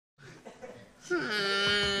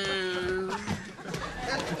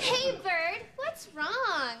Hey, Bird, what's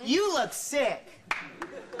wrong? You look sick.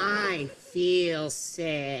 I feel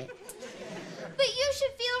sick. But you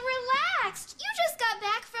should feel relaxed. You just got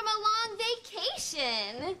back from a long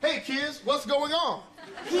vacation. Hey, kids, what's going on?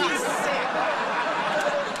 He's sick.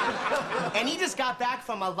 And he just got back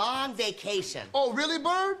from a long vacation. Oh, really,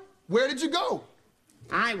 Bird? Where did you go?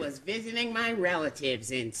 I was visiting my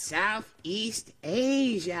relatives in Southeast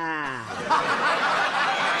Asia.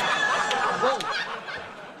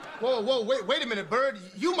 Whoa, wait a minute, Bird.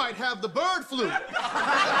 You might have the bird flu.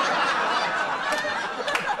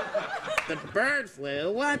 The bird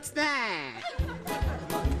flu? What's that?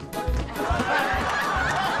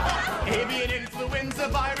 Avian influenza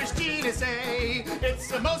virus genus A. It's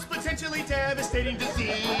the most potentially devastating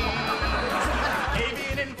disease.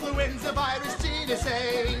 Avian influenza virus genus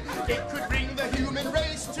A. It could bring the human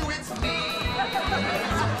race to its knees.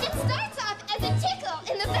 It starts off as a tickle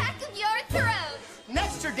in the back of your throat.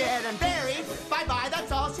 Next you're dead and buried. Bye-bye,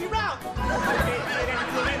 that's all she wrote. Avian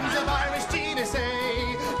influenza virus genus A.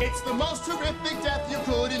 It's the most horrific death you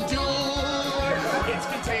could endure. It's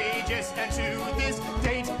contagious, and to this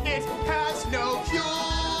date, it has no cure.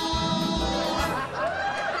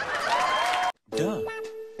 Duh.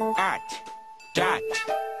 At. Dat.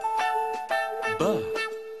 Buh.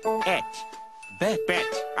 Et. Bet. Bet.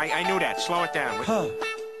 I knew that. Slow it down. Huh.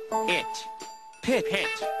 It. Pit. Hit.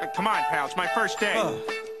 Come on, pal. It's my first day.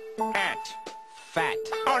 At. Fat.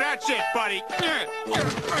 Oh, that's it, buddy. I know what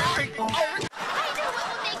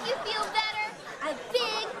will make you feel better. A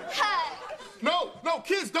big hug. No,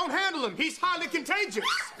 kids, don't handle him. He's highly contagious.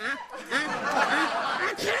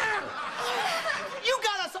 You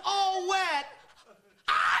got us all wet.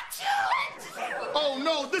 Oh,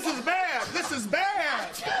 no, this is bad. This is bad.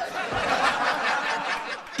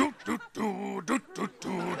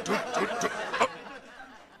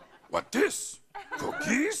 What this?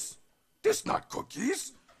 Cookies? This not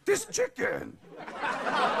cookies. This chicken.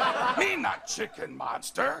 Me not chicken,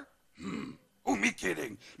 monster. Who me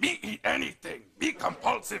kidding? Me eat anything. Me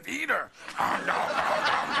compulsive eater.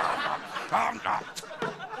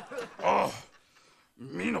 Oh,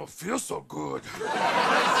 me no feel so good. Me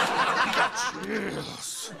got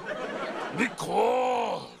chills. Me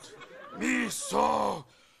cold. Me so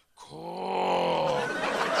cold.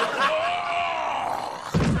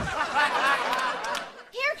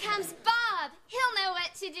 Here comes Bob. He'll know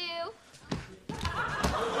what to do.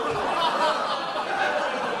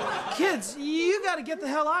 Kids, you gotta get the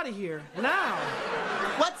hell out of here, now.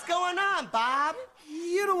 What's going on, Bob?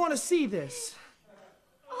 You don't want to see this.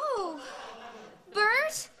 Oh,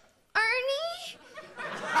 Bert? Ernie?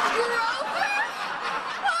 Grover?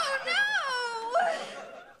 Oh, no!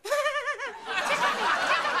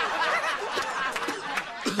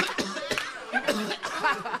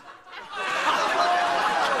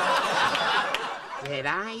 Did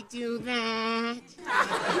I do that?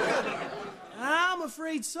 I'm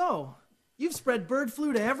afraid so. You've spread bird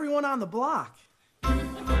flu to everyone on the block.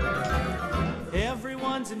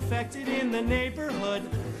 Everyone's infected in the neighborhood.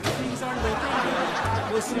 Things aren't looking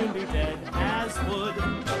good. We'll soon be dead as wood.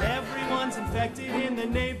 Everyone's infected in the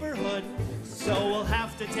neighborhood. So we'll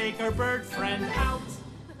have to take our bird friend out.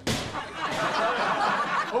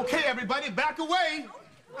 Okay, everybody, back away.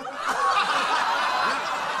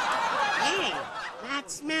 Hey, that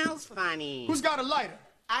smells funny. Who's got a lighter?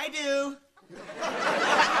 I do.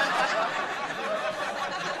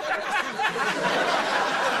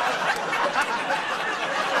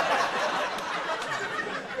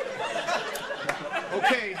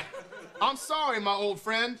 Okay, I'm sorry, my old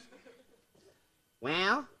friend.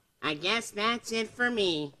 Well, I guess that's it for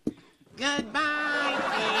me. Goodbye,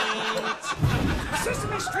 kids.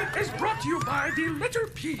 Sesame Street is brought to you by the letter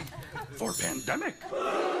P for pandemic.